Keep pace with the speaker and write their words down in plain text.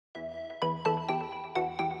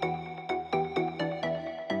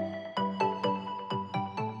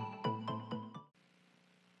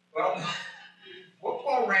Well, what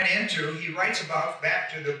Paul ran into, he writes about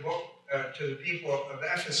back to the book, to the people of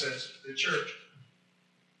Ephesus, the church.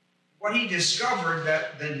 What he discovered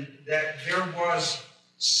that there was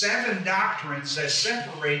 7 doctrines that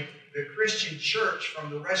separate the Christian church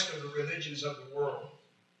from the rest of the religions of the world.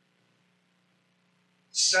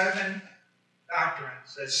 7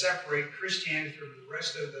 doctrines that separate Christianity from the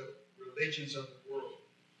rest of the religions of the world.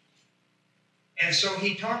 And so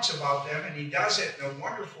he talks about them, and he does it in a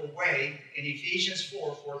wonderful way in Ephesians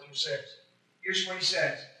 4, 4-6. Here's what he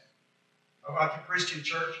says about the Christian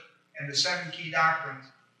church and the 7 key doctrines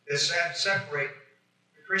that separate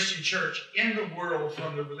the Christian church in the world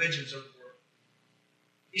from the religions of the world.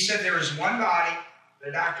 He said there is one body,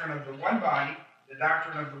 the doctrine of the one body, the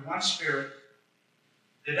doctrine of the one Spirit,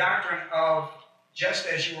 the doctrine of just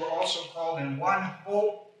as you were also called in one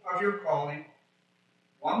hope of your calling,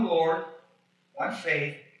 one Lord, one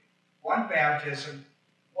faith, one baptism,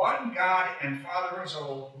 one God and Father of us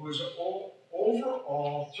all, who is over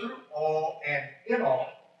all, through all, and in all.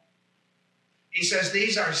 He says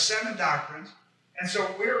these are 7 doctrines, and so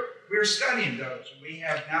we're studying those. We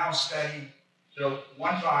have now studied the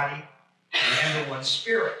one body and the one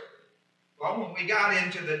Spirit. Well, when we got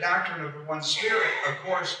into the doctrine of the one Spirit, of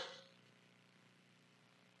course,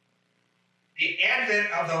 the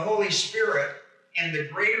advent of the Holy Spirit in the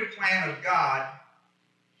greater plan of God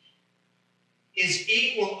is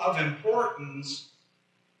equal of importance.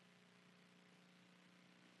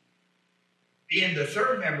 Being the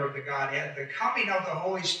third member of the Godhead, the coming of the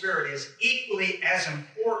Holy Spirit is equally as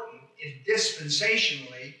important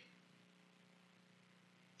dispensationally,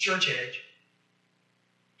 church age,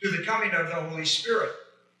 to the coming of the Holy Spirit.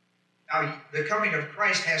 Now, the coming of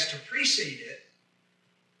Christ has to precede it,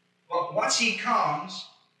 but once he comes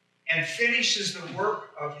and finishes the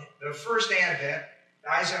work of the first advent,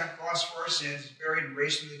 dies on a cross for our sins, is buried and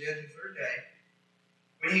raised from the dead the 3rd day,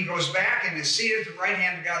 when he goes back and is seated at the right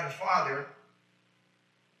hand of God the Father,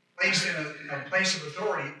 placed in a place of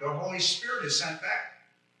authority, the Holy Spirit is sent back.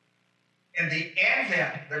 And the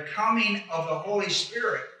advent, the coming of the Holy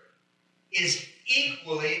Spirit, is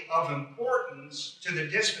equally of importance to the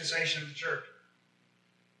dispensation of the church.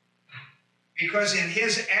 Because in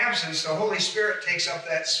his absence, the Holy Spirit takes up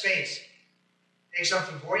that space, takes up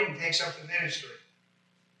the void, and takes up the ministry.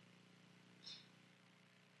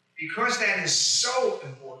 Because that is so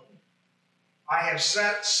important, I have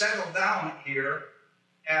settled down here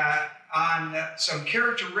on some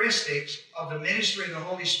characteristics of the ministry of the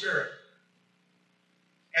Holy Spirit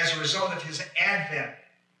as a result of his advent.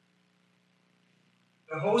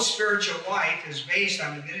 The whole spiritual life is based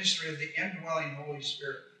on the ministry of the indwelling Holy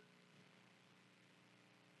Spirit.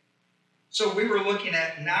 So we were looking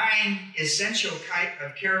at 9 essential type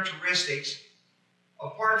of characteristics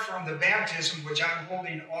apart from the baptism, which I'm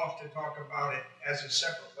holding off to talk about it as a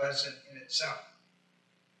separate lesson in itself.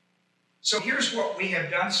 So here's what we have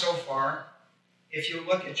done so far. If you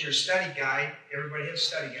look at your study guide, everybody has a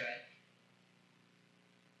study guide.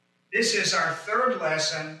 This is our 3rd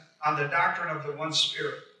lesson on the doctrine of the one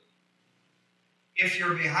Spirit. If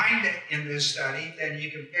you're behind it in this study, then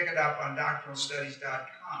you can pick it up on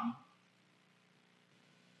doctrinalstudies.com.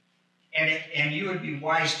 And you would be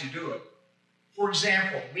wise to do it. For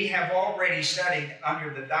example, we have already studied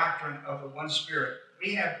under the doctrine of the one Spirit.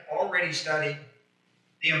 We have already studied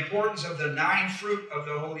the importance of the 9 fruit of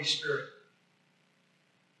the Holy Spirit.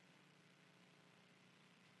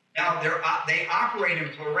 Now, they operate in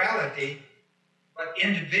plurality, but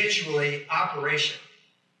individually operation.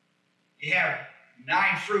 You have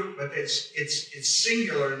 9 fruit, but it's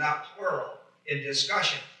singular, not plural, in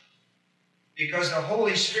discussion. Because the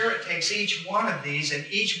Holy Spirit takes each one of these, and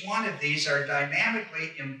each one of these are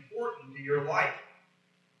dynamically important to your life.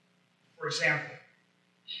 For example,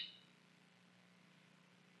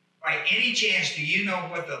 by any chance, do you know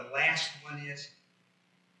what the last one is?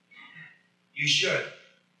 You should.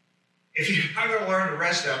 If you're not going to learn the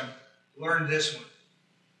rest of them, learn this one.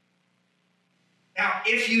 Now,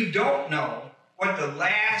 if you don't know what the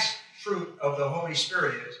last fruit of the Holy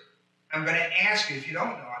Spirit is, I'm going to ask you if you don't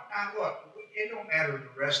know it. Now, look, it don't matter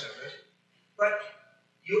the rest of it, but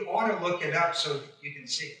you ought to look it up so that you can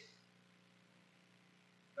see it.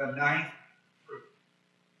 The 9th fruit.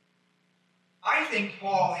 I think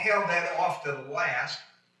Paul held that off to the last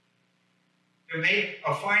to make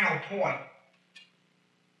a final point.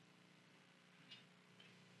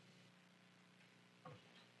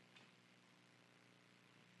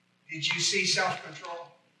 Did you see self-control?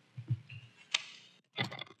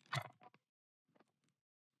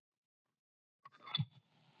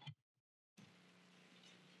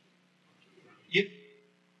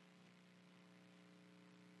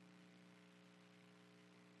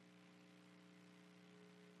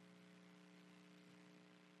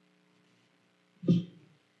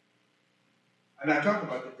 I'm not talking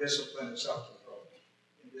about the discipline of self-control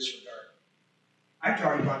in this regard. I'm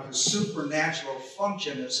talking about the supernatural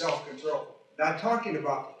function of self-control. I'm not talking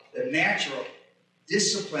about the natural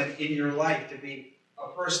discipline in your life to be a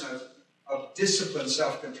person of disciplined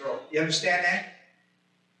self-control. You understand that?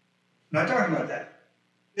 I'm not talking about that.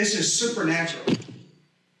 This is supernatural.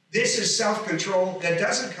 This is self-control that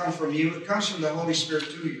doesn't come from you. It comes from the Holy Spirit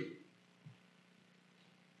to you.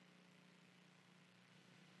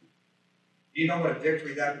 Do you know what a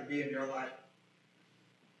victory that would be in your life?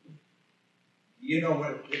 Do you know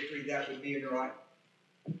what a victory that would be in your life?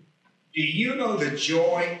 Do you know the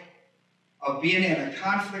joy of being in a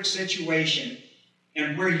conflict situation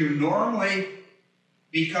and where you normally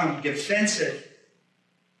become defensive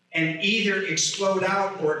and either explode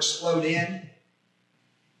out or explode in?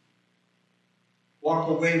 Walk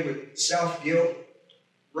away with self-guilt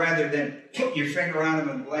rather than put your finger on them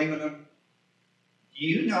and blaming them. Do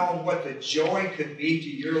you know what the joy could be to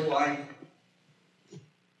your life?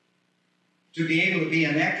 To be able to be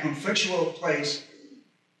in that conflictual place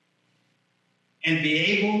and be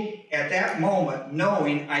able, at that moment,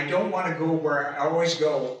 knowing I don't want to go where I always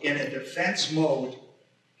go, in a defense mode,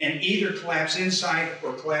 and either collapse inside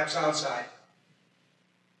or collapse outside.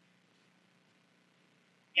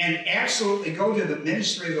 And absolutely go to the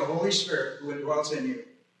ministry of the Holy Spirit who dwells in you,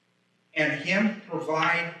 and Him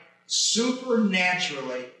provide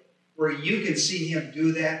supernaturally where you can see Him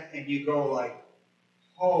do that, and you go like,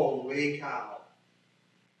 holy cow.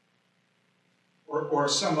 Or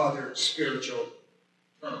some other spiritual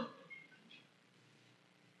term.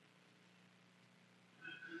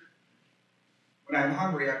 When I'm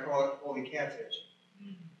hungry, I call it holy catfish.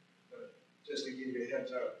 Just to give you a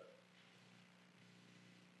heads up.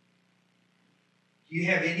 Do you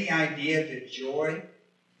have any idea the joy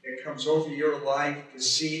that comes over your life to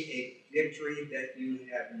see a victory that you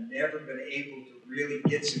have never been able to really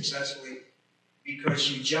get successfully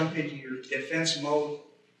because you jump into your defense mode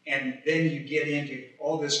and then you get into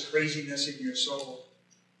all this craziness in your soul?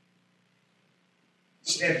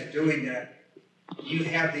 Instead of doing that, you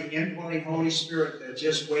have the indwelling Holy Spirit that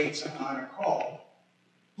just waits on a call.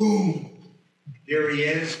 Boom! There He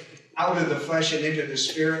is, out of the flesh and into the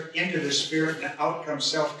Spirit, and out comes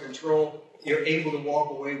self-control. You're able to walk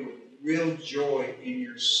away with real joy in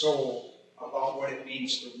your soul about what it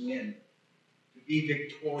means to win, to be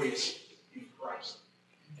victorious in Christ.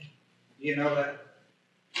 Do you know that?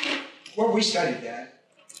 Well, we studied that.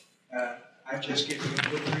 I'm just giving you a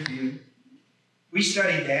quick review. We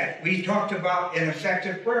studied that. We talked about an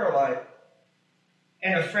effective prayer life.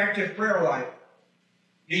 An effective prayer life.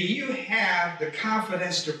 Do you have the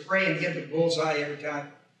confidence to pray and hit the bullseye every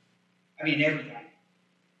time? I mean, every time.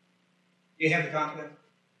 Do you have the confidence?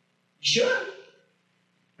 You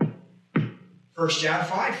should. 1 John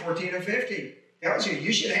 5, 14 and 15 tells you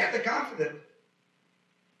you should have the confidence.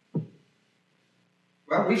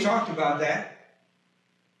 Well, we talked about that.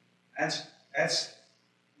 That's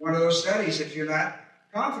one of those studies. If you're not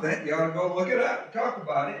confident, you ought to go look it up, talk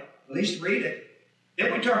about it, at least read it.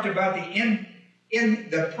 Then we talked about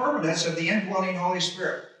the permanence of the indwelling Holy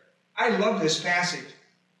Spirit. I love this passage.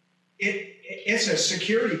 It's a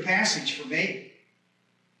security passage for me.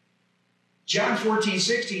 John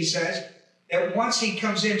 14:16 says that once He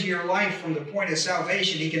comes into your life from the point of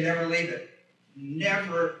salvation, He can never leave it.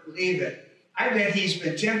 Never leave it. I bet He's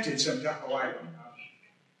been tempted sometimes. Oh, I don't know.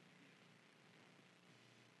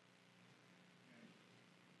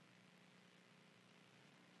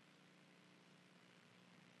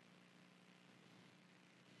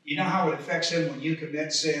 You know how it affects Him when you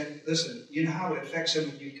commit sin? Listen, you know how it affects Him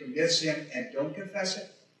when you commit sin and don't confess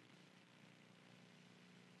it?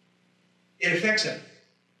 It affects Him.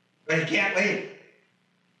 But He can't leave.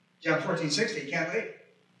 John 14:16, He can't leave.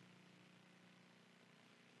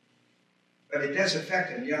 But it does affect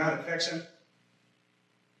Him. You know how it affects Him?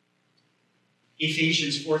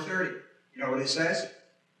 Ephesians 4:30. You know what it says?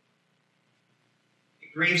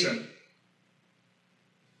 It grieves Him.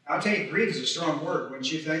 I'll tell you, grieve is a strong word,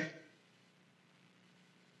 wouldn't you think?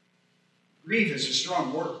 Grieve is a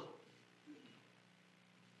strong word.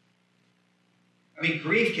 I mean,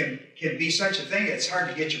 grief can be such a thing that it's hard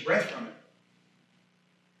to get your breath from it.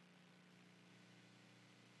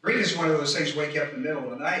 Grief is one of those things, wake up in the middle of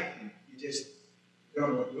the night and you just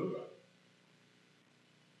don't know what to do about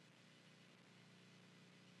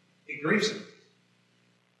it. It grieves Him.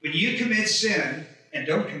 When you commit sin and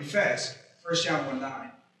don't confess, 1 John 1:9,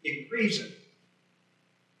 it grieves Him.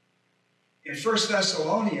 In 1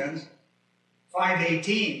 Thessalonians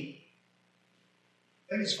 5:18, I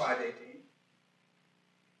think it's 5:18.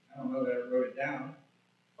 I don't know that I wrote it down.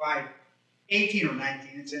 5:18 or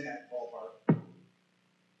 19, it's in that ballpark.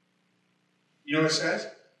 You know what it says?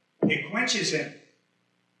 It quenches him.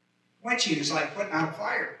 Quenching is like putting out a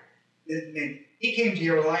fire. He came to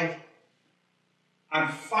your life on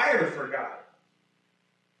fire for God.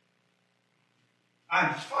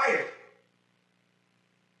 On fire.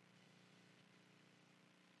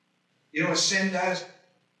 You know what sin does?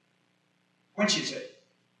 Quenches it.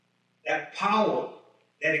 That power,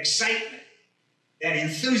 that excitement, that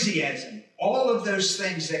enthusiasm, all of those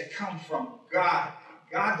things that come from God,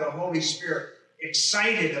 God the Holy Spirit,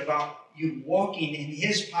 excited about you walking in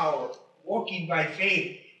His power, walking by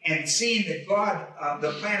faith, and seeing that God,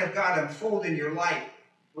 the plan of God unfold in your life.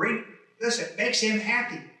 Listen, it makes Him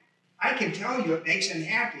happy. I can tell you it makes Him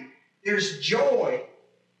happy. There's joy.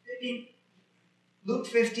 Luke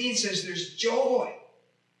 15 says there's joy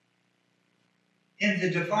in the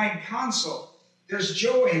divine counsel. There's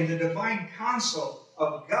joy in the divine counsel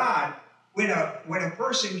of God when a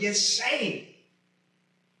person gets saved.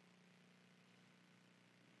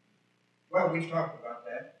 Well, we've talked about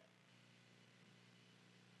that.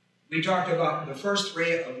 We talked about the first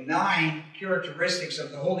 3 of 9 characteristics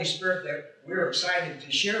of the Holy Spirit that we're excited to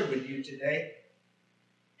share with you today.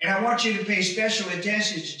 And I want you to pay special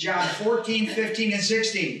attention to John 14, 15, and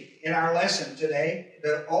 16 in our lesson today.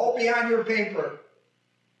 They'll all be on your paper.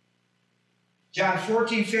 John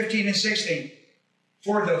 14, 15, and 16.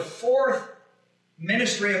 For the 4th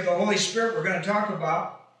ministry of the Holy Spirit we're going to talk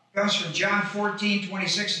about comes from John 14,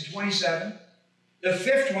 26 and 27. The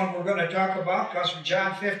 5th one we're going to talk about comes from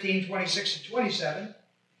John 15, 26 and 27.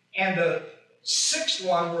 And the 6th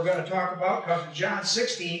one we're going to talk about comes from John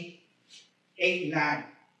 16, 8 and 9.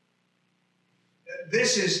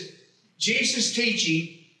 This is Jesus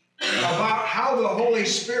teaching about how the Holy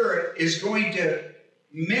Spirit is going to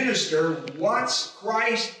minister once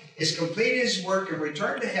Christ has completed His work and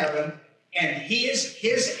returned to heaven, and His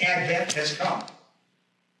advent has come.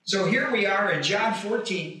 So here we are in John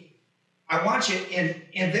 14. I want you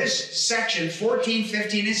in this section, 14,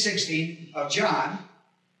 15, and 16 of John,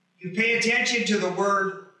 you pay attention to the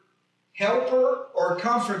word helper or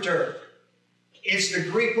comforter. It's the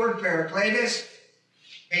Greek word parakletos.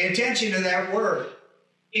 Pay attention to that word.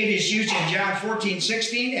 It is used in John 14,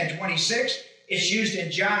 16 and 26. It's used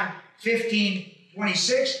in John 15,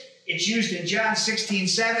 26. It's used in John 16,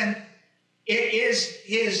 7. It is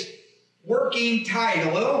His working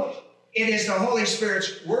title. It is the Holy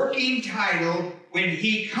Spirit's working title when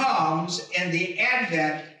He comes in the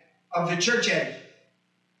advent of the church age.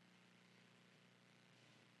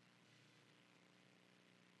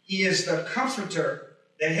 He is the comforter,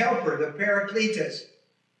 the helper, the parakletos.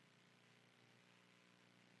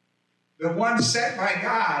 The one set by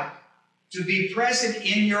God to be present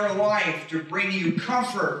in your life to bring you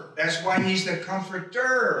comfort. That's why He's the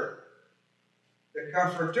comforter. The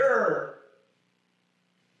comforter.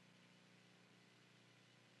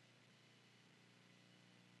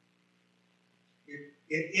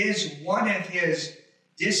 It is one of His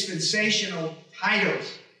dispensational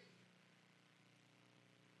titles.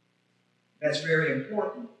 That's very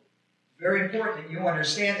important. Very important that you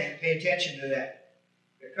understand that. Pay attention to that.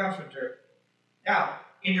 The comforter. Now,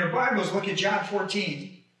 in your Bibles, look at John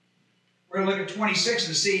 14. We're going to look at 26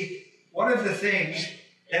 and see one of the things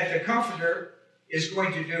that the comforter is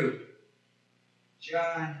going to do.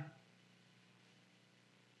 John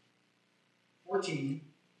 14,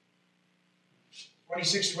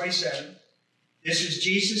 26, 27. This is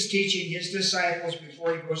Jesus teaching His disciples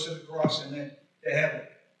before He goes to the cross and then to heaven.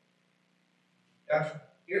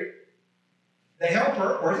 Here, the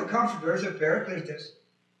helper or the comforter is the parakletos.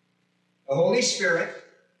 The Holy Spirit,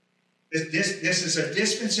 this is a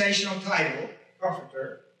dispensational title,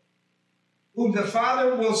 comforter, whom the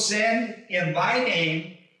Father will send in my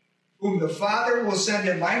name, whom the Father will send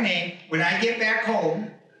in my name when I get back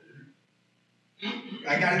home.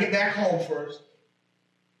 I got to get back home first.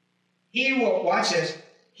 He will, watch this,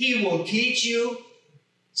 He will teach you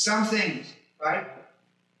some things, right?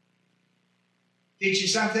 Teach you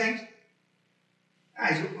some things?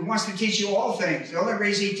 He wants to teach you all things. The only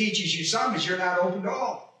reason He teaches you some is you're not open to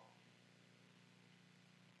all.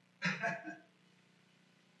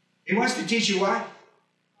 He wants to teach you what?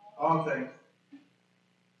 All things.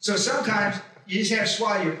 So sometimes you just have to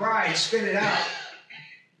swallow your pride, spit it out,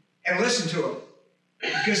 and listen to Him.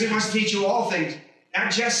 Because He wants to teach you all things.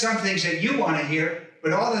 Not just some things that you want to hear,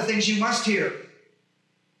 but all the things you must hear.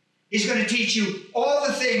 He's going to teach you all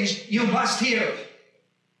the things you must hear.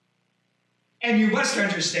 And you must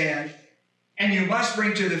understand, and you must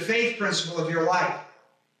bring to the faith principle of your life.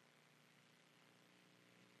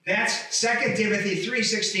 That's 2 Timothy 3,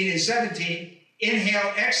 16 and 17.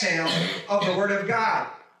 Inhale, exhale of the Word of God.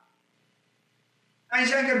 I'm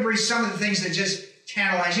not going to bring some of the things that just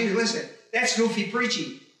tantalize you. Listen, that's goofy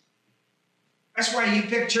preaching. That's why you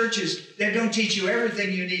pick churches that don't teach you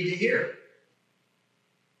everything you need to hear.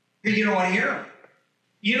 You don't want to hear them.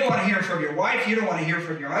 You don't want to hear from your wife. You don't want to hear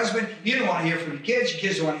from your husband. You don't want to hear from your kids. Your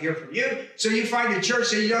kids don't want to hear from you. So you find a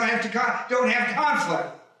church that you don't have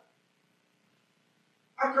conflict.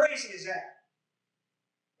 How crazy is that?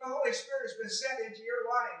 The Holy Spirit has been sent into your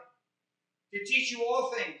life to teach you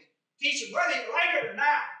all things. Teach it whether you like it or not.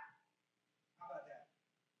 How about that?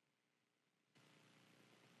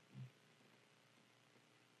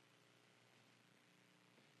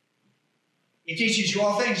 He teaches you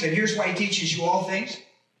all things, and here's why he teaches you all things.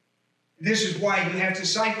 And this is why you have to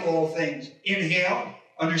cycle all things. Inhale,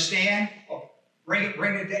 understand, bring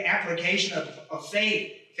it to application of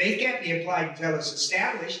faith. Faith can't be applied until it's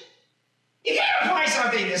established. You can't apply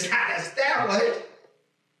something that's not established.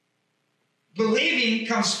 Believing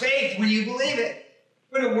comes faith when you believe it.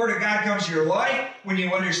 When the Word of God comes to your life, when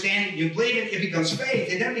you understand it, you believe it, it becomes faith.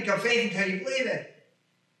 It doesn't become faith until you believe it.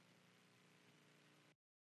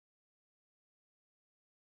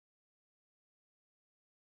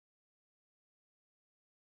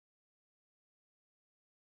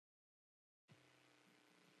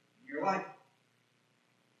 Your life.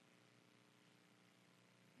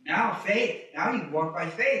 Now faith. Now you walk by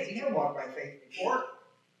faith. You didn't walk by faith before.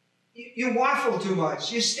 You waffle too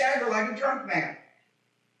much. You stagger like a drunk man.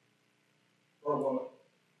 Or woman.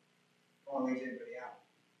 I don't want to leave anybody out.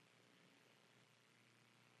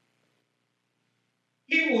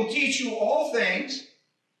 He will teach you all things,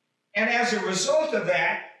 and as a result of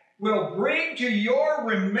that, will bring to your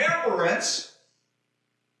remembrance.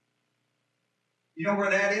 You know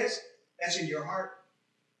where that is? That's in your heart.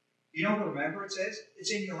 You know what remembrance is?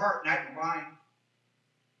 It's in your heart, not your mind.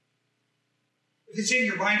 If it's in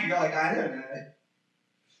your mind, you're like, I don't know it.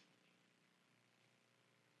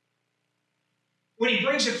 When he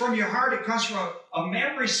brings it from your heart, it comes from a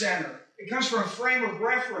memory center. It comes from a frame of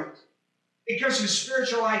reference. It comes from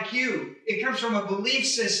spiritual IQ. It comes from a belief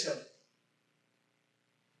system.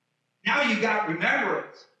 Now you got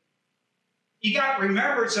remembrance. You got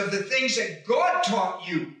remembrance of the things that God taught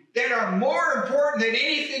you that are more important than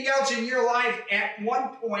anything else in your life at one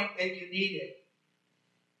point that you needed.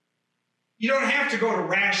 You don't have to go to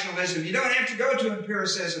rationalism. You don't have to go to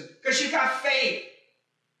empiricism because you got faith.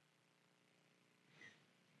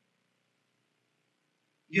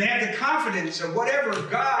 You have the confidence of whatever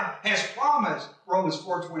God has promised, Romans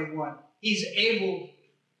 4:21, he's able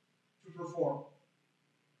to perform.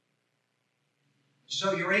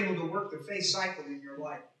 So you're able to work the faith cycle in your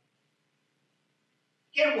life.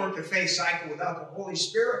 You can't work the faith cycle without the Holy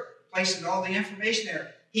Spirit placing all the information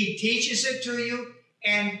there. He teaches it to you,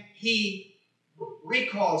 and he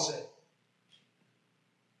recalls it.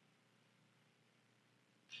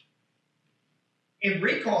 And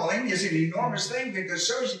recalling is an enormous thing because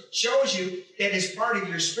it shows you that it's part of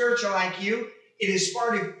your spiritual IQ. It is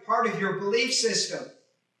part of your belief system.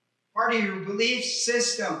 Part of your belief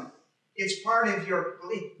system. It's part of your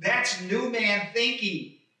belief. That's new man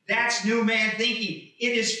thinking. That's new man thinking.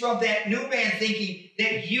 It is from that new man thinking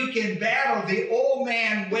that you can battle the old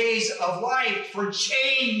man ways of life for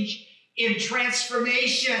change in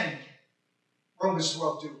transformation. Romans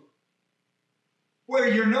 12:2. Where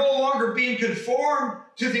you're no longer being conformed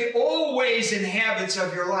to the old ways and habits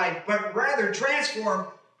of your life, but rather transformed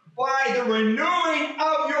by the renewing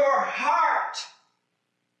of your heart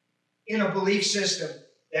in a belief system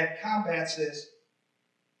that combats this.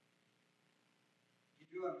 You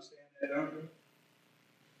do understand that, don't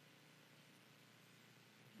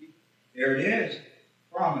you? There it is.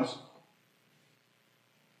 Promise.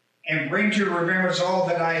 And bring to remembrance all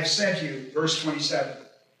that I have said to you. Verse 27.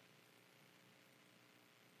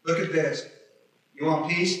 Look at this. You want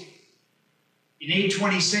peace? You need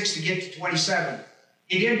 26 to get to 27.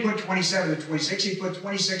 He didn't put 27 to 26. He put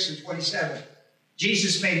 26 and 27.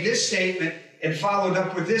 Jesus made this statement and followed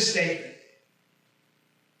up with this statement.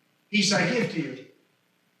 Peace I give to you.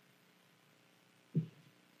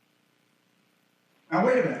 Now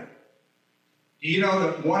wait a minute. Do you know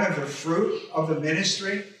that one of the fruit of the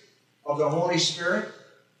ministry of the Holy Spirit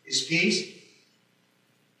is peace?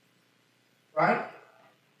 Right?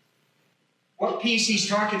 What peace he's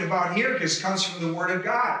talking about here comes from the Word of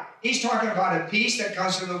God. He's talking about a peace that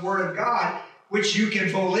comes from the Word of God, which you can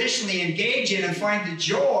volitionally engage in and find the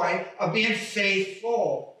joy of being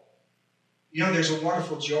faithful. You know, there's a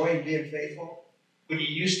wonderful joy in being faithful. When you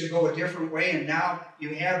used to go a different way and now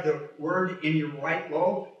you have the Word in your right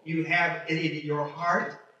lobe, you have it in your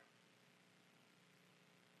heart.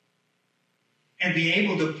 And be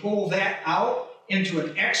able to pull that out into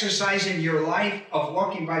an exercise in your life of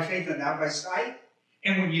walking by faith and not by sight.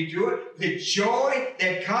 And when you do it, the joy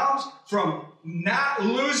that comes from not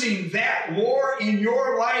losing that war in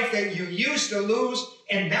your life that you used to lose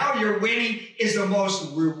and now you're winning is the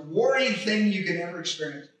most rewarding thing you can ever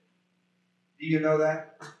experience. Do you know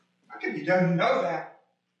that? How come you don't know that?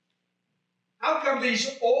 How come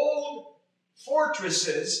these old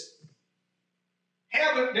fortresses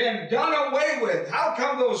haven't been done away with? How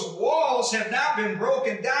come those walls have not been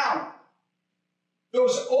broken down?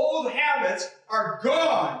 Those old habits are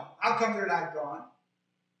gone. How come they're not gone?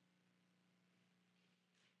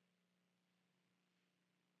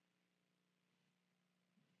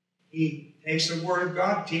 He takes the Word of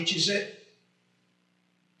God, teaches it,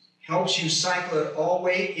 helps you cycle it all the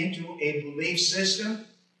way into a belief system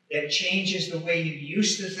that changes the way you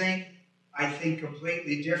used to think. I think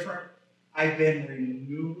completely different. I've been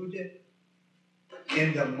renewed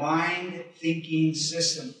in the mind-thinking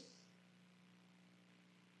system.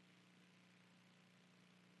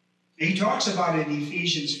 He talks about it in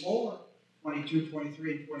Ephesians 4, 22,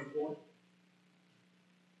 23, and 24.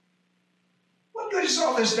 What good is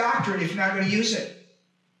all this doctrine if you're not going to use it?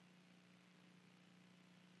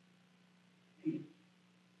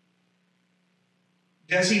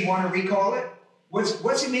 Does he want to recall it?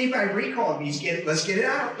 What's he mean by recall? It means let's get it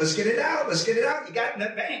out. Let's get it out. Let's get it out. You got it in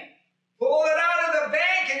the bank. Pull it out of the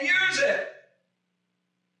bank and use it.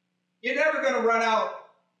 You're never going to run out.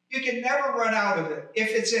 You can never run out of it. If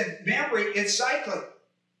it's in memory, it's cyclic.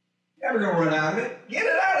 Never going to run out of it. Get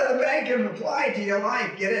it out of the bank and apply it to your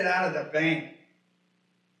life. Get it out of the bank.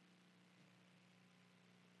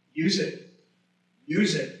 Use it.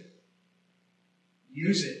 Use it.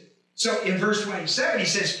 Use it. So in verse 27, he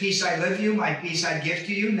says, peace I live you, my peace I give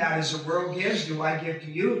to you, not as the world gives, do I give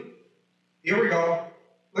to you. Here we go.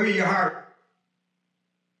 Look at your heart.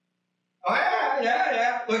 Oh,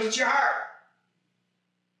 yeah. Look at your heart.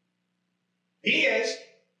 He is.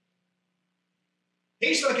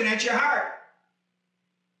 He's looking at your heart.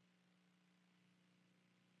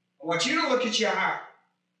 I want you to look at your heart.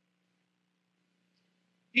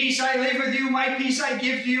 Peace I leave with you, my peace I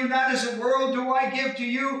give to you, not as the world do I give to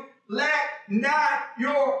you. Let not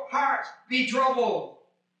your hearts be troubled,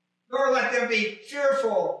 nor let them be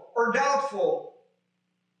fearful or doubtful.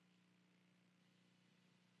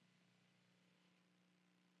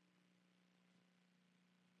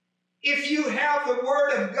 If you have the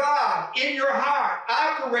Word of God in your heart,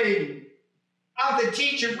 operating on the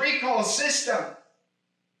teach and recall system,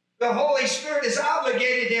 the Holy Spirit has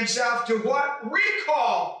obligated himself to what?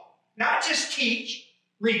 Recall. Not just teach,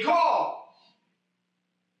 recall.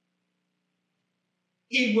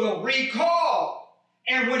 He will recall.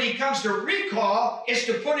 And when he comes to recall, it's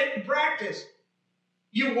to put it in practice.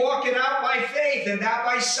 You walk it out by faith and not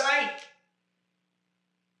by sight.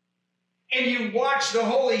 And you watch the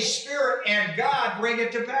Holy Spirit and God bring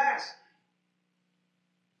it to pass.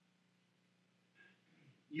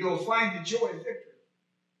 You'll find the joy of victory.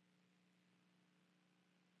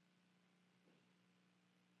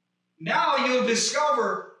 Now you'll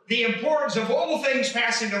discover the importance of old things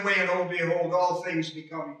passing away and, oh, behold, all things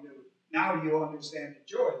becoming new. Now you'll understand the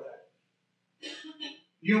joy of that.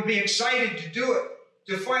 You'll be excited to do it,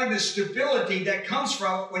 to find the stability that comes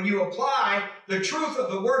from when you apply the truth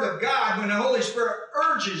of the Word of God, when the Holy Spirit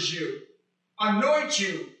urges you, anoints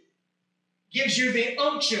you, gives you the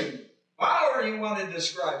unction, however you want to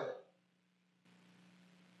describe it.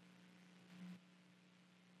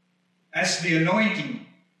 That's the anointing.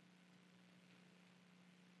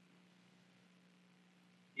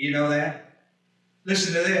 You know that?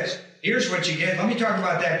 Listen to this. Here's what you get. Let me talk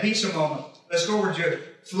about that peace a moment. Let's go over to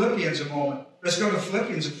Philippians a moment. Let's go to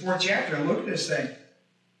Philippians, the 4th chapter, and look at this thing.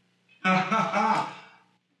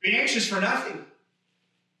 Be anxious for nothing.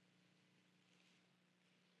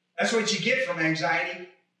 That's what you get from anxiety.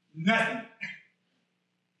 Nothing.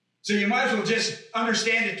 So you might as well just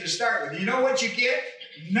understand it to start with. You know what you get?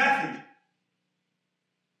 Nothing.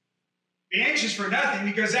 Be anxious for nothing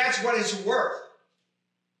because that's what it's worth.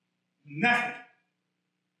 Nothing.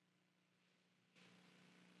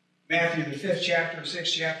 Matthew, the 5th chapter,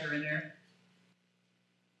 6th chapter in there.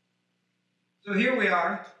 So here we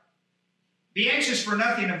are. Be anxious for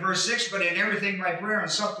nothing in verse 6, but in everything by prayer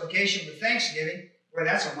and supplication with thanksgiving. Well,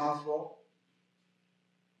 that's a mouthful.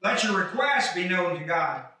 Let your requests be known to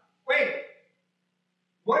God. Wait.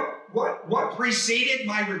 What preceded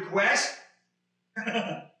my request?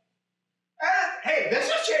 Hey, this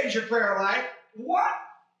will change your prayer life.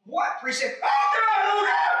 What preceded? Oh,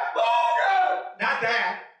 God! Not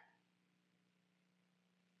that.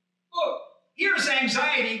 Look, here's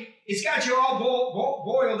anxiety. It's got you all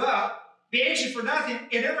boiled up. Be anxious for nothing,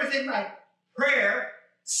 in everything by prayer,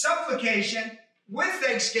 supplication, with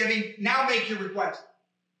thanksgiving, now make your request.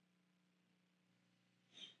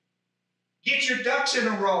 Get your ducks in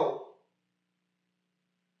a row.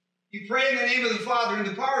 You pray in the name of the Father, in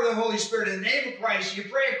the power of the Holy Spirit, in the name of Christ. You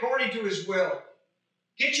pray according to His will.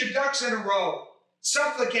 Get your ducks in a row.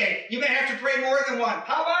 Supplicate. You may have to pray more than one.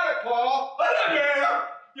 How about it, Paul? Yeah.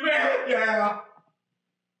 You may have, yeah.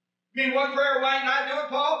 You mean one prayer might not do it,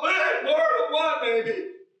 Paul? More than one,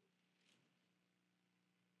 maybe.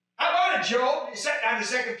 How about it, Job? You sat down the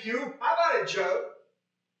second pew. How about it, Job?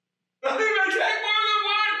 It may take more than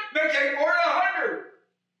one. It may take more than 100.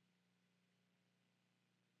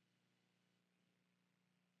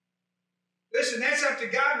 Listen, that's up to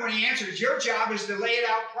God when He answers. Your job is to lay it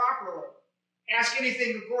out properly. Ask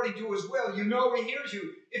anything according to His will. You know He hears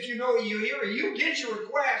you. If you know you hear it, you get your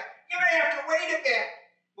request. You may have to wait a bit.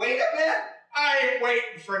 Wait a bit? I ain't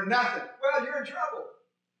waiting for nothing. Well, you're in trouble.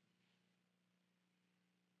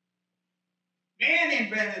 Man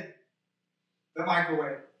invented the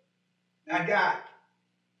microwave, not God.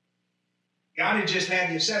 God had just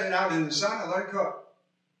had you set it out in the sun and let it cook.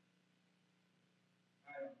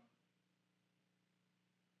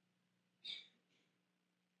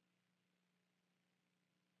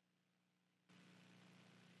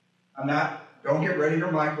 I don't know. Don't get ready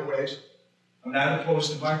for microwaves. I'm not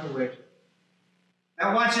opposed to microwaves.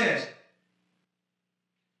 Now watch this.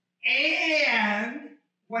 And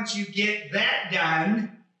once you get that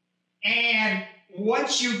done,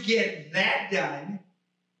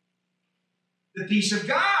 the peace of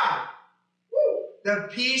God, the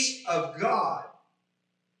peace of God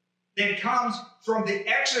that comes from the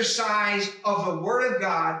exercise of the Word of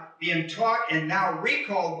God being taught and now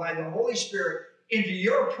recalled by the Holy Spirit into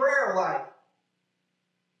your prayer life.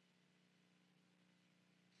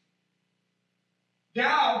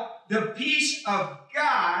 Now, the peace of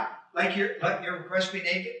God, let your request be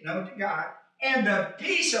naked, known to God, and the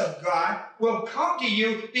peace of God will come to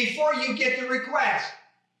you before you get the request.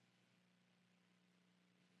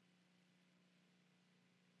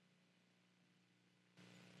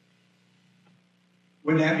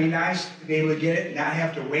 Wouldn't that be nice to be able to get it and not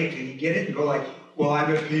have to wait till you get it and go like, well,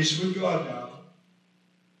 I'm at peace with God now.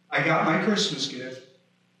 I got my Christmas gift.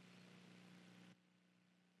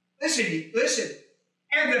 Listen.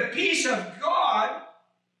 And the peace of God,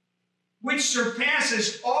 which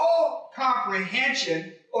surpasses all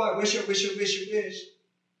comprehension. Oh, I wish. The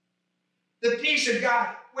peace of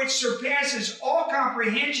God, which surpasses all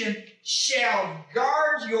comprehension, shall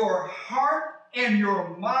guard your heart and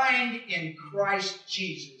your mind in Christ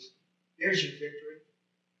Jesus. There's your victory.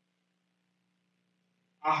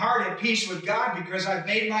 A heart at peace with God because I've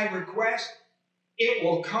made my request. It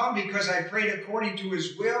will come because I prayed according to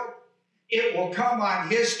His will. It will come on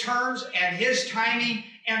His terms and His timing,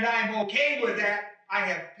 and I'm okay with that. I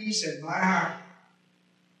have peace in my heart.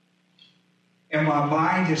 And my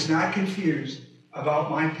mind is not confused about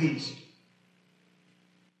my peace.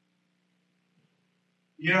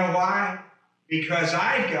 You know why? Because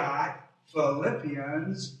I've got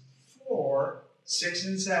Philippians 4, 6,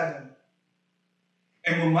 and 7.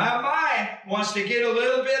 And when my mind wants to get a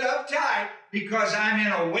little bit uptight because I'm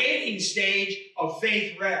in a waiting stage of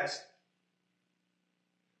faith rest,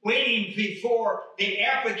 waiting before the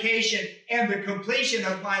application and the completion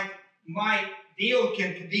of my deal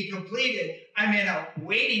can be completed. I'm in a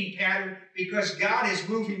waiting pattern because God is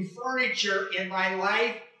moving furniture in my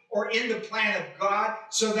life or in the plan of God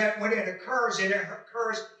so that when it occurs in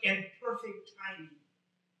perfect timing.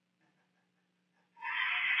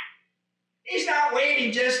 He's not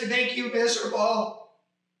waiting just to make you miserable.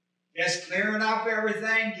 Just clearing up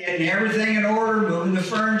everything, getting everything in order, moving the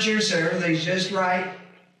furniture so everything's just right.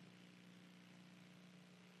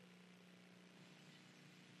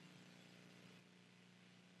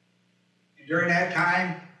 And during that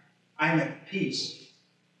time, I'm at peace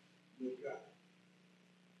with God.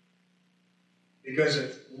 Because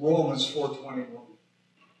of Romans 4:21.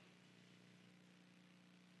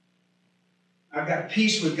 I've got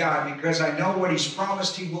peace with God because I know what He's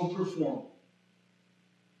promised He will perform.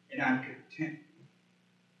 And I'm content.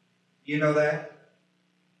 Do you know that?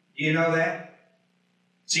 Do you know that?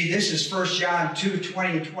 See, this is 1 John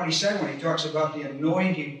 2:20 and 27 when he talks about the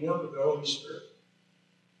anointing work of the Holy Spirit.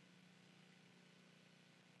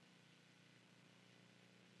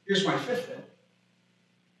 Here's my fifth thing.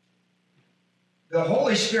 The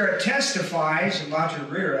Holy Spirit testifies about your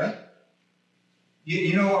rira.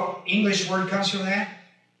 You know what English word comes from that?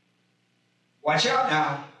 Watch out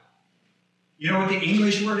now. You know what the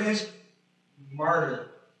English word is?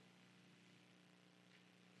 Martyr.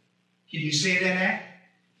 Can you see it in that?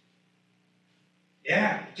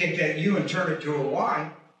 Yeah, take that U and turn it to a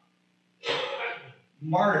Y.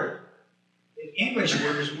 Martyr. The English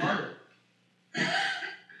word is martyr.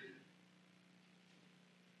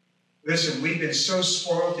 Listen, we've been so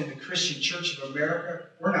spoiled in the Christian Church of America,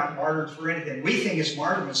 we're not martyred for anything. We think it's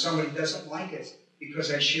martyr when somebody doesn't like us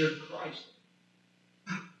because I shared Christ.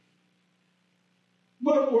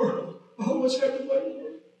 My world. Oh, what's happened to my world?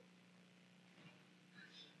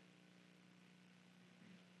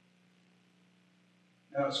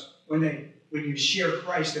 Now, it's when you share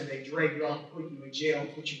Christ and they drag you out and put you in jail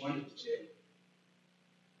and put you under the jail.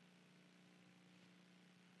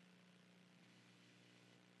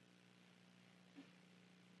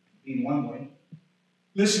 Be one way.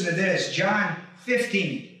 Listen to this, John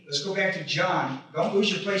 15. Let's go back to John. Don't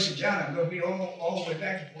lose your place in John. I'm going to be all the way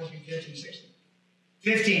back to 14, 15, 16.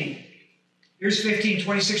 15. Here's 15,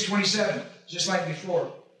 26, 27, just like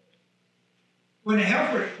before. When the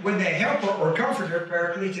helper or comforter,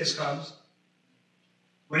 Paracletus, comes,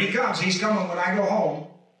 when he comes, he's coming when I go home.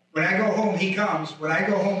 When I go home, he comes. When I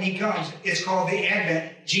go home, he comes. It's called the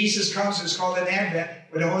Advent. Jesus comes, it's called an Advent.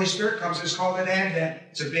 When the Holy Spirit comes, it's called an Advent.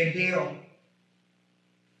 It's a big deal.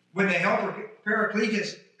 When the helper,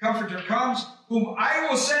 Paracletus, comforter comes, whom I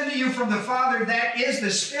will send to you from the Father, that is the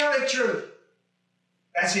Spirit of truth.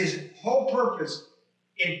 That's his whole purpose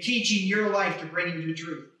in teaching your life to bring you to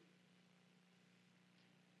truth.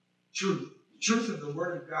 Truth. The truth of the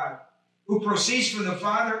Word of God. Who proceeds from the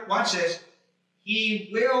Father, watch this, he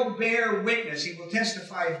will bear witness. He will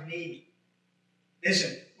testify of me.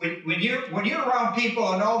 Listen, when you're around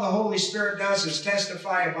people and all the Holy Spirit does is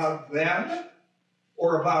testify about them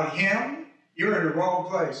or about him, you're in the wrong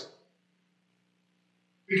place.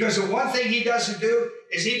 Because the one thing he doesn't do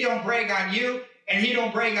is he don't brag on you and he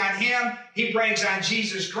don't brag on him. He brags on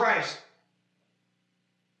Jesus Christ.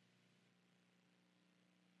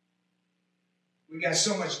 We got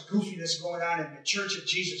so much goofiness going on in the Church of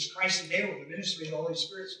Jesus Christ today with the ministry of the Holy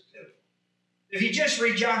Spirit. If you just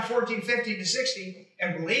read John 14, 15 to 16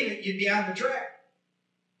 and believe it, you'd be on the track.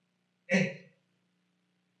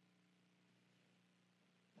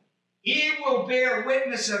 He will bear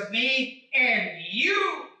witness of me, and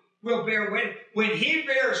you will bear witness. When he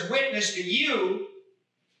bears witness to you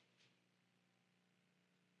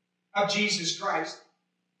of Jesus Christ,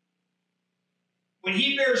 when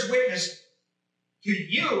he bears witness to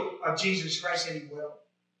you of Jesus Christ, and he will,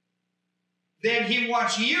 then he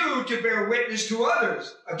wants you to bear witness to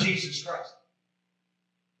others of Jesus Christ.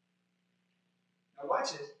 Now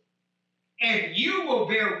watch this. And you will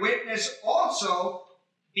bear witness also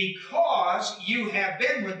because you have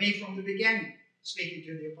been with me from the beginning, speaking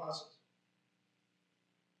to the apostles.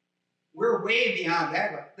 We're way beyond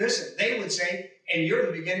that. But listen, they would say, and you're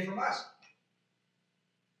the beginning from us.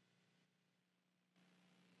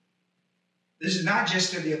 This is not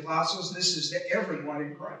just to the apostles, this is to everyone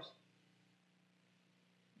in Christ.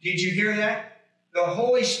 Did you hear that? The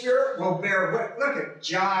Holy Spirit will bear witness. Look at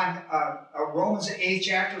John, Romans 8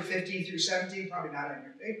 chapter 15 through 17, probably not on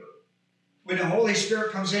your paper. When the Holy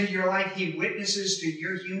Spirit comes into your life, he witnesses to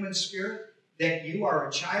your human spirit that you are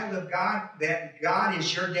a child of God, that God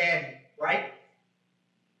is your daddy, right?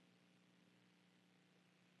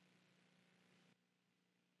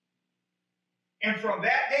 And from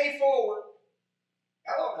that day forward,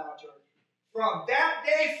 hello now, church. From that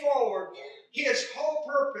day forward, his whole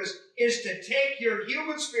purpose is to take your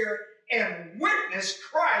human spirit and witness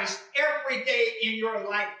Christ every day in your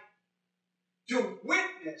life. To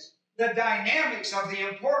witness the dynamics of the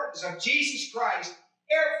importance of Jesus Christ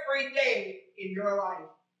every day in your life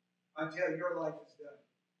until your life is done.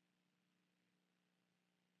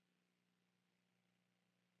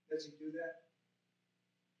 Does he do that?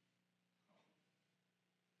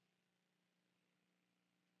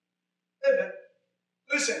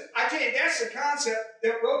 Listen, I tell you, that's the concept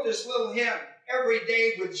that wrote this little hymn. Every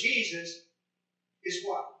day with Jesus is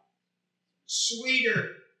what?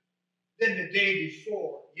 Sweeter than the day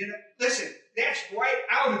before. You know, listen, that's right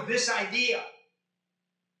out of this idea.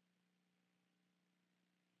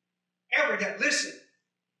 Every day, listen.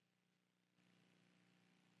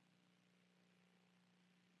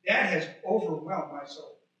 That has overwhelmed my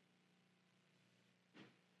soul.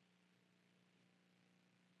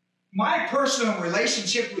 My personal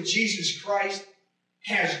relationship with Jesus Christ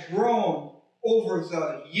has grown over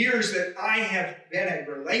the years that I have been in a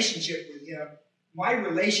relationship with him. My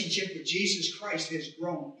relationship with Jesus Christ has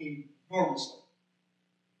grown enormously.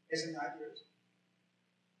 Is it not yours?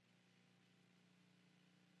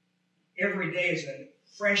 Every day is a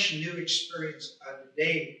fresh new experience of the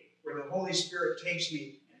day where the Holy Spirit takes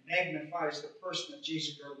me and magnifies the person of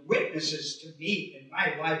Jesus, or witnesses to me in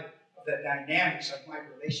my life of the dynamics of my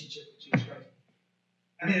relationship with Jesus Christ.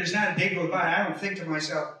 I mean, there's not a day goes by, I don't think to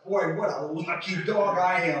myself, boy, what a lucky dog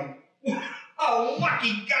I am. What a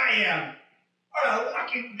lucky guy I am. What a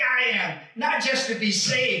lucky guy I am. Not just to be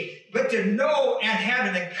saved, but to know and have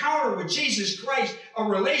an encounter with Jesus Christ, a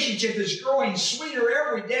relationship that's growing sweeter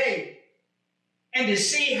every day. And to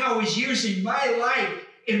see how he's using my life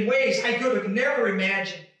in ways I could have never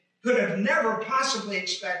imagined, could have never possibly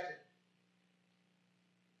expected.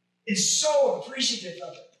 It's so appreciative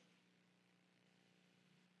of it.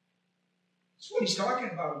 That's what he's talking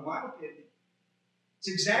about, in my opinion. It's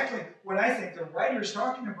exactly what I think the writer is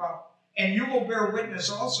talking about. And you will bear witness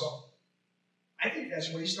also. I think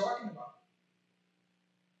that's what he's talking about.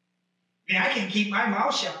 I mean, I can keep my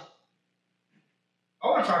mouth shut. I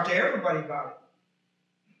want to talk to everybody about it.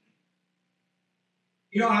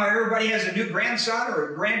 You know how everybody has a new grandson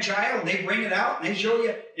or a grandchild, and they bring it out, and they show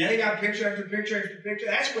you, and they got picture after picture after picture.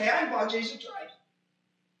 That's the way I am about Jesus Christ.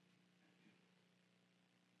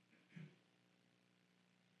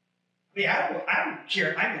 I mean, I don't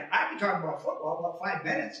care. I can talk about football about 5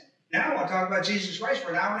 minutes. Now I want to talk about Jesus Christ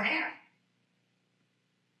for an hour and a half.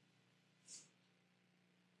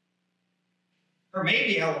 Or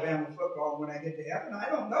maybe Alabama football when I get to heaven. I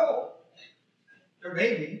don't know. Or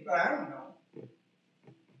maybe, but I don't know.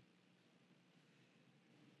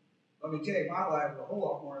 Let me tell you, my life is a whole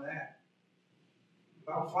lot more than that.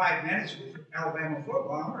 About 5 minutes with Alabama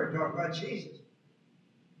football, I'm going to talk about Jesus.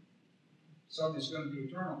 Something that's going to be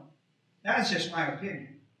eternal. That's just my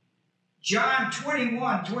opinion. John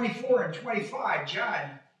 21, 24, and 25.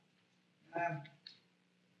 John. I'm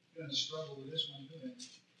going to struggle with this one, too.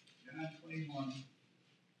 John 21.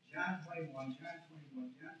 John 21. John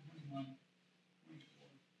 21. John 21. 24.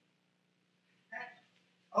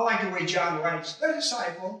 I like the way John writes. The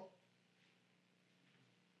disciple.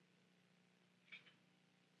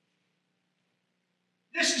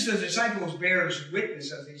 This is the disciple who bears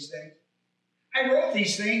witness of these things. I wrote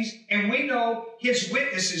these things, and we know his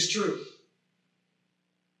witness is true.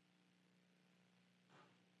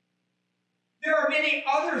 There are many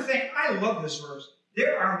other things. I love this verse.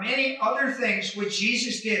 There are many other things which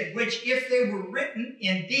Jesus did, which if they were written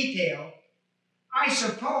in detail, I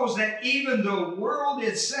suppose that even the world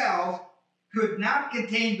itself could not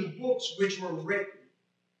contain the books which were written.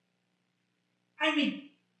 I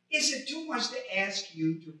mean, is it too much to ask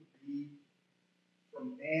you to read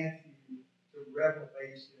from Matthew to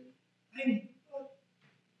Revelation? I mean,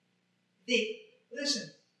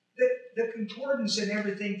 listen, the concordance and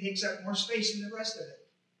everything takes up more space than the rest of it.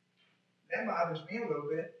 That bothers me a little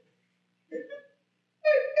bit.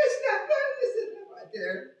 It's not right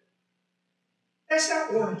there. That's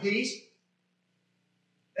not War and Peace.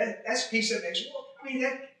 That's peace that makes war. I mean,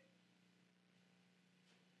 that.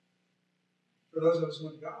 For those of us who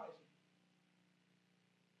went to college,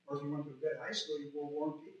 or if you went to a good high school, you wore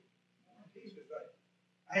War and Peace. War and Peace, but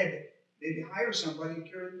I had to maybe hire somebody to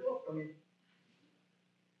carry the book. I mean,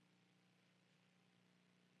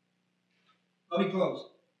 let me close.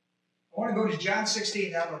 I want to go to John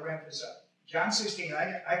 16. Now I'm going to wrap this up. John 16.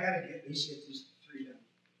 I got to at least get these three done.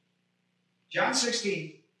 John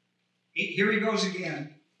 16. Here he goes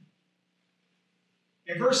again.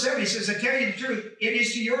 In verse 7, he says, I tell you the truth, it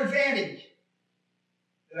is to your advantage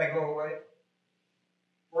that I go away.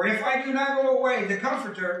 For if I do not go away, the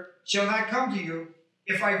Comforter shall not come to you.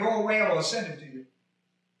 If I go away, I will send him to you.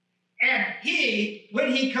 And he,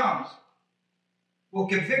 when he comes, will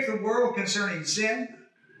convict the world concerning sin,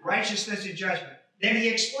 righteousness, and judgment. Then he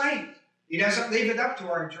explains. He doesn't leave it up to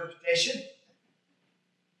our interpretation.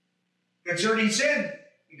 Concerning sin,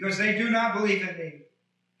 because they do not believe in me.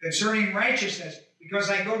 Concerning righteousness, because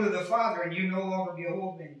I go to the Father and you no longer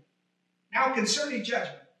behold me. Now concerning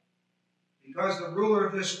judgment, because the ruler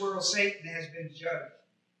of this world, Satan, has been judged.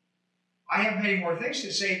 I have many more things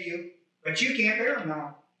to say to you, but you can't bear them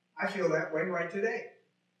now. I feel that way right today.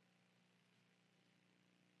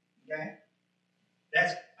 Okay?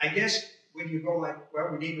 That's, I guess, when you go like, well,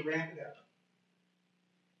 we need to ramp it up.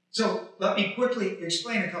 So let me quickly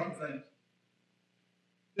explain a couple things.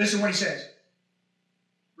 Listen to what he says.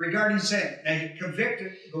 Regarding sin. Now, he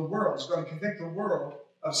convicted the world. He's going to convict the world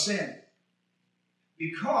of sin.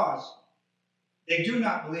 Because they do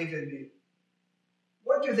not believe in me.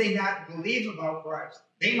 What do they not believe about Christ?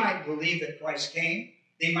 They might believe that Christ came.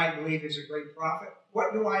 They might believe he's a great prophet.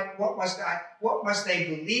 What must they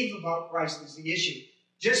believe about Christ is the issue.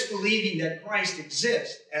 Just believing that Christ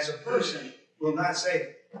exists as a person will not save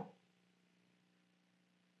them.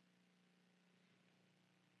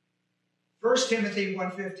 1 Timothy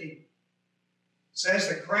 1:15 says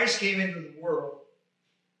that Christ came into the world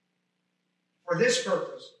for this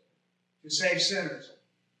purpose, to save sinners.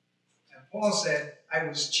 And Paul said, I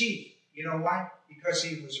was chief. You know why? Because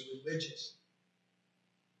he was religious.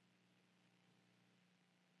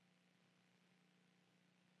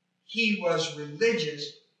 He was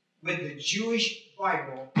religious with the Jewish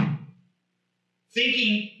Bible,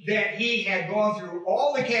 thinking that he had gone through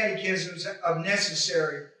all the catechisms of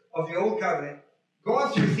necessary of the Old Covenant,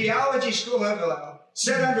 gone through theology school of Hillel,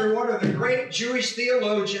 sat under one of the great Jewish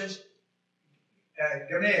theologians,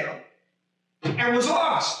 Gamaliel, and was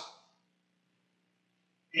lost.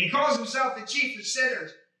 And he calls himself the chief of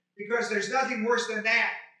sinners because there's nothing worse than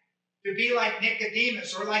that, to be like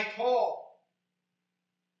Nicodemus or like Paul.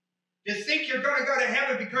 To think you're going to go to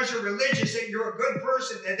heaven because you're religious, that you're a good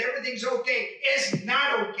person, that everything's okay, is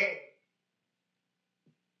not okay.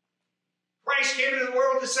 Christ came into the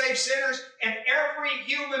world to save sinners, and every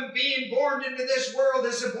human being born into this world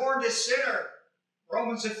is born a sinner.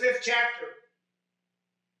 Romans the 5th chapter.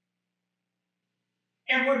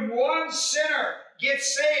 And when one sinner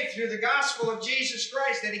gets saved through the gospel of Jesus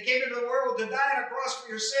Christ, that he came into the world to die on a cross for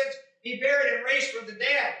your sins, be buried and raised from the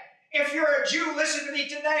dead. If you're a Jew, listen to me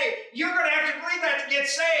today. You're going to have to believe that to get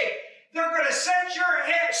saved. They're going to send your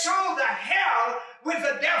soul to hell with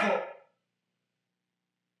the devil.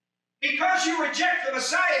 Because you reject the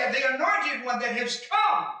Messiah, the anointed one that has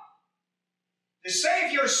come to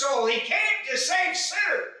save your soul. He came to save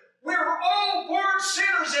sinners. We were all born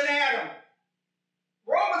sinners in Adam.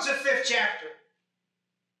 Romans the 5th chapter.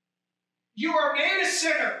 You are made a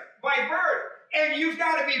sinner by birth, and you've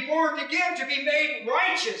got to be born again to be made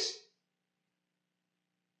righteous.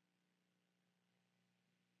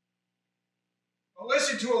 Don't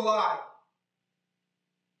listen to a lie.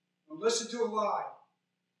 Don't listen to a lie.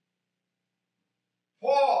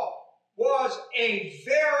 Paul was a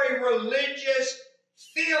very religious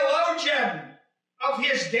theologian of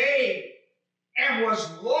his day and was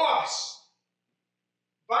lost.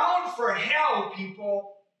 Bound for hell,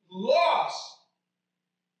 people. Lost.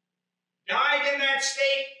 Died in that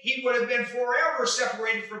state, he would have been forever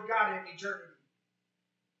separated from God in eternity.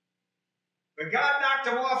 But God knocked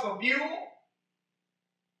him off a mule.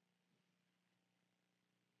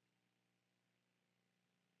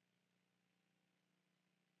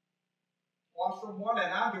 Off from one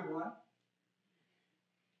and onto one.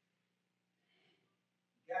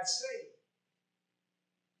 Got saved.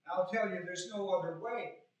 I'll tell you, there's no other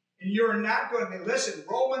way. And you're not going to be. Listen,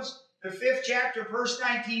 Romans, the 5th chapter, verse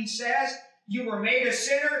 19 says, you were made a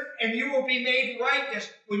sinner and you will be made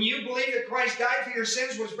righteous. When you believe that Christ died for your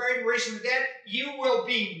sins, was buried and raised from the dead, you will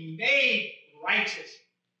be made righteous.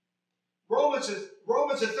 Romans,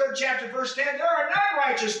 the 3rd chapter, verse 10, there are none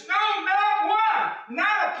righteous. No, not one. Not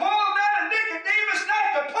a Paul, not a Nicodemus,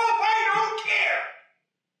 not the Pope. I don't care.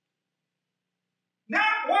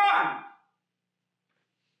 Not one.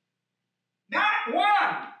 Not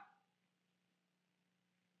one.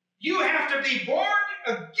 You have to be born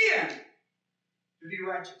again to be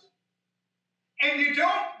righteous. And you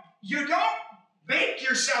don't make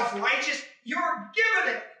yourself righteous. You're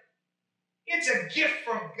given it. It's a gift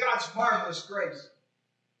from God's marvelous grace.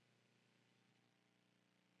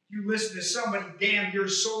 You listen to somebody damn your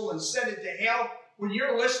soul and send it to hell when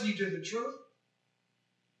you're listening to the truth.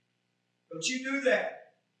 Don't you do that.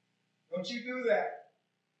 Don't you do that.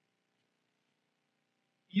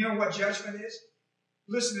 You know what judgment is?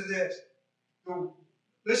 Listen to this.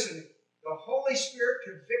 Listen, the Holy Spirit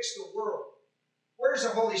convicts the world. Where does the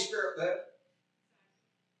Holy Spirit live?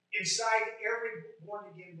 Inside every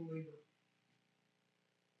born-again believer.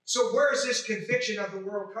 So where is this conviction of the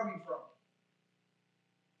world coming from?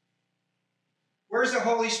 Where's the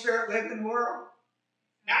Holy Spirit live in the world?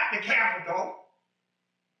 Not in the capital.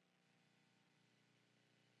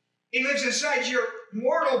 He lives inside your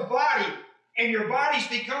mortal body. And your bodies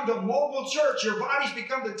become the mobile church. Your bodies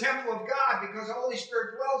become the temple of God because the Holy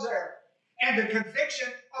Spirit dwells there. And the conviction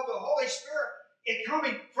of the Holy Spirit is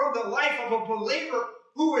coming from the life of a believer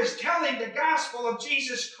who is telling the gospel of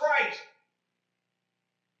Jesus Christ.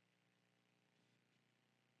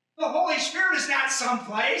 The Holy Spirit is not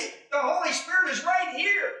someplace. The Holy Spirit is right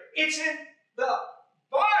here. It's in the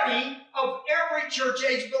body of every church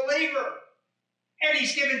age believer. And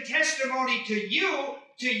he's given testimony to you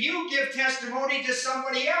give testimony to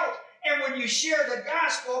somebody else. And when you share the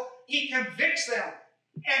gospel, he convicts them.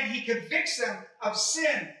 And he convicts them of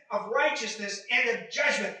sin, of righteousness, and of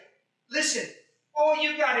judgment. Listen, all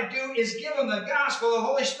you got to do is give them the gospel. The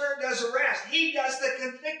Holy Spirit does the rest. He does the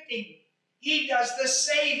convicting. He does the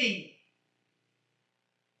saving.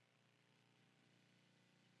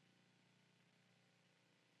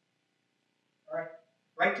 All right,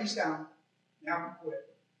 write these down. Now I'm quit.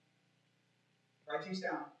 Write these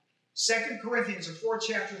down. 2 Corinthians, the 4th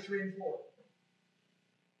chapter, 3 and 4.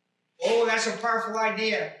 Oh, that's a powerful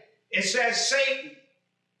idea. It says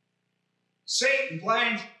Satan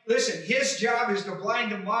blinds. Listen, his job is to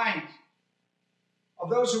blind the minds of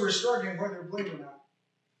those who are struggling whether to believe or not.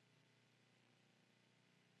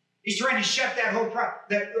 He's trying to shut that whole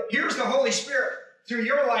process. Here's the Holy Spirit through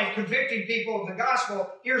your life convicting people of the gospel.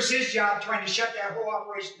 Here's his job trying to shut that whole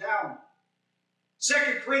operation down.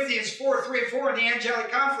 2 Corinthians 4, 3 and 4 in the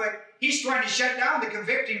angelic conflict, he's trying to shut down the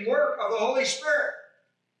convicting work of the Holy Spirit.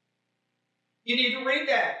 You need to read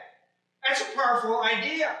that. That's a powerful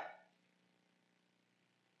idea.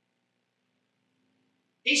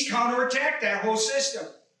 He's counterattacked that whole system.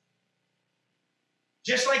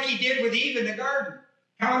 Just like he did with Eve in the garden.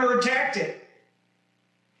 Counterattacked it.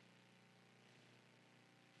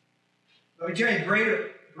 Let me tell you,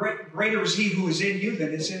 greater is he who is in you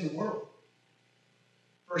than is in the world.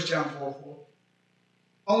 1 John 4, 4.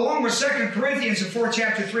 Along with 2 Corinthians, the 4th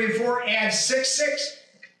chapter, 3 and 4, add 6, 6.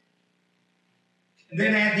 And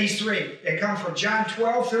then add these three. They come from John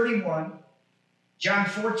 12, 31, John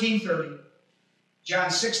 14, 30, John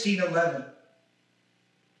 16, 11.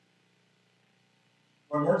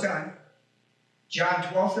 One more time. John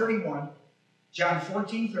 12, 31, John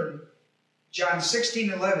 14, 30, John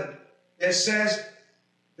 16, 11. That says,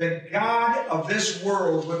 the God of this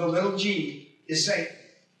world with a little g is Satan.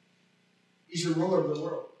 He's the ruler of the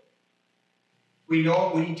world. We know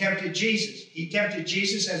it when he tempted Jesus. He tempted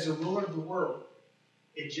Jesus as the ruler of the world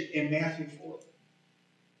in Matthew 4.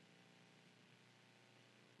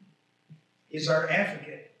 He's our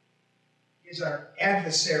advocate. He's our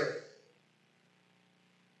adversary.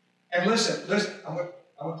 And listen, I'm going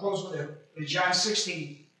to close with it. In John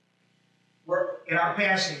 16, we're in our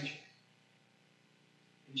passage,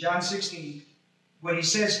 in John 16, when he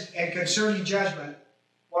says, and concerning judgment,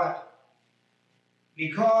 what?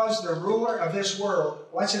 Because the ruler of this world,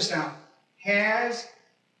 watch this now, has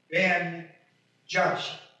been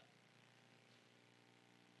judged.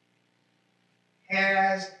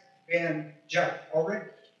 Has been judged already.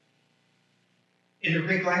 In the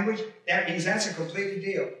Greek language, that means that's a completed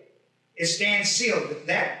deal. It stands sealed.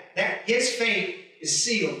 That his fate is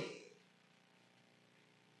sealed.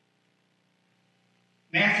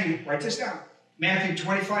 Matthew, write this down. Matthew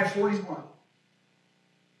 25, 41.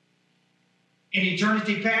 In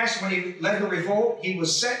eternity past, when he led the revolt, he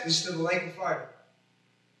was sentenced to the lake of fire.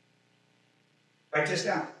 Write this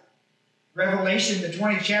down. Revelation, the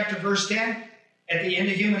 20th chapter, verse 10. At the end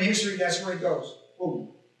of human history, that's where it goes. Boom.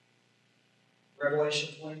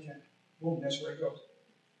 Revelation 20:10. Boom, that's where it goes.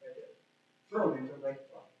 Right there. Thrown into the lake of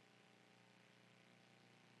fire.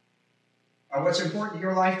 Now, what's important in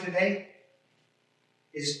your life today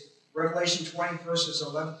is Revelation 20, verses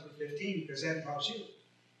 11 through 15, because that involves you.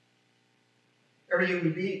 Every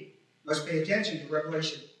human being must pay attention to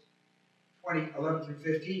Revelation 20, 11 through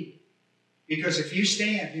 15. Because if you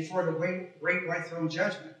stand before the great white throne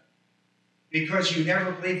judgment, because you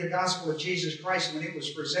never believed the gospel of Jesus Christ when it was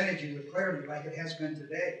presented to you with clarity like it has been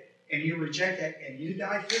today, and you reject that and you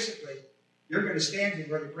die physically, you're going to stand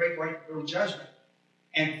before the great white throne judgment.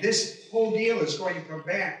 And this whole deal is going to come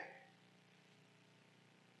back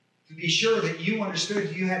to be sure that you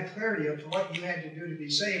understood you had clarity of what you had to do to be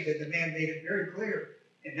saved, and the man made it very clear.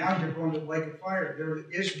 And now you're going to the lake of fire. There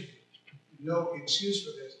is no excuse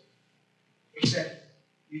for this, except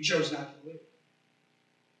you chose not to live.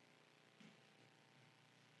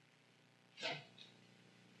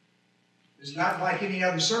 It's not like any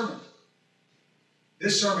other sermon.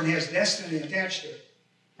 This sermon has destiny attached to it.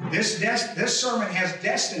 This sermon has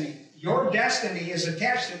destiny. Your destiny is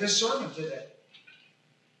attached to this sermon today.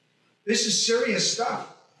 This is serious stuff.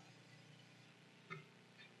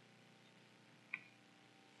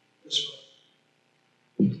 This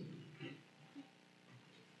way.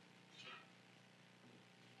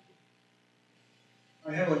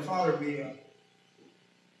 Our Heavenly Father, we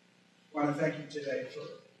want to thank you today for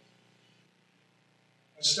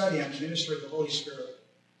a study on the ministry of the Holy Spirit.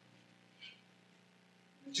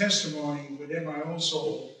 The testimony within my own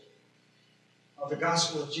soul of the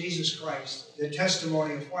gospel of Jesus Christ, the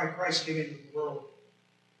testimony of why Christ came into the world,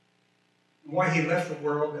 and why he left the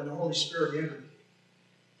world and the Holy Spirit entered.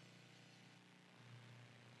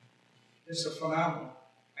 It's a phenomenal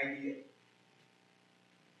idea.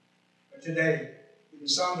 But today, in the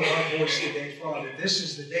sound of our voice today, Father, this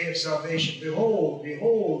is the day of salvation. Behold,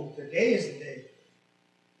 behold, today is the day.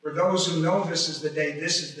 For those who know this is the day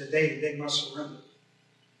they must surrender.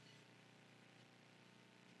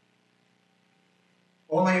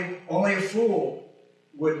 Only a fool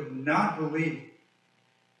would not believe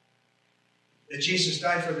that Jesus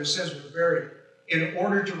died for their sins, was buried, in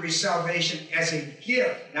order to receive salvation as a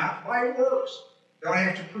gift, not by works. Don't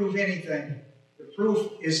have to prove anything. The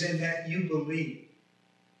proof is in that you believe.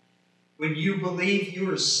 When you believe,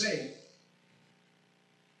 you are saved.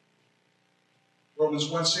 Romans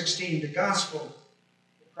 1:16, the gospel.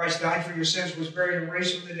 Christ died for your sins, was buried, and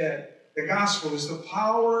raised from the dead. The gospel is the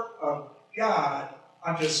power of God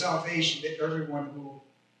unto salvation to everyone who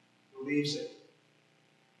believes it.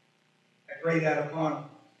 I pray that upon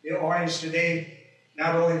the audience today,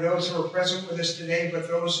 not only those who are present with us today, but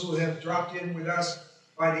those who have dropped in with us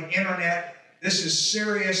by the internet. This is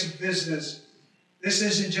serious business. This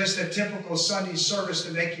isn't just a typical Sunday service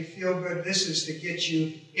to make you feel good. This is to get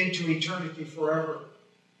you into eternity forever.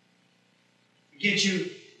 Get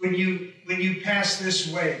you, when you pass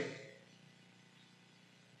this way,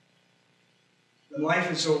 when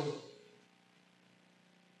life is over,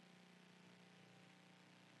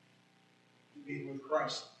 to be with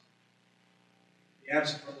Christ. The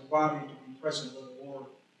absent of the body to be present with the Lord.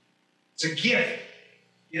 It's a gift.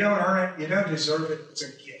 You don't earn it. You don't deserve it. It's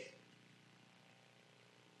a gift.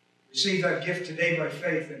 Receive that gift today by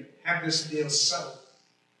faith and have this deal settled.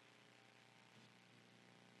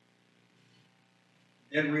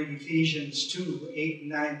 Then read Ephesians 2:8 and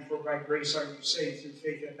 9. For by grace are you saved through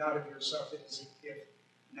faith, and not of yourself. It is a gift,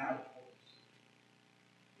 not of yours.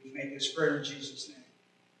 We make this prayer in Jesus' name.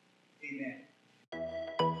 Amen.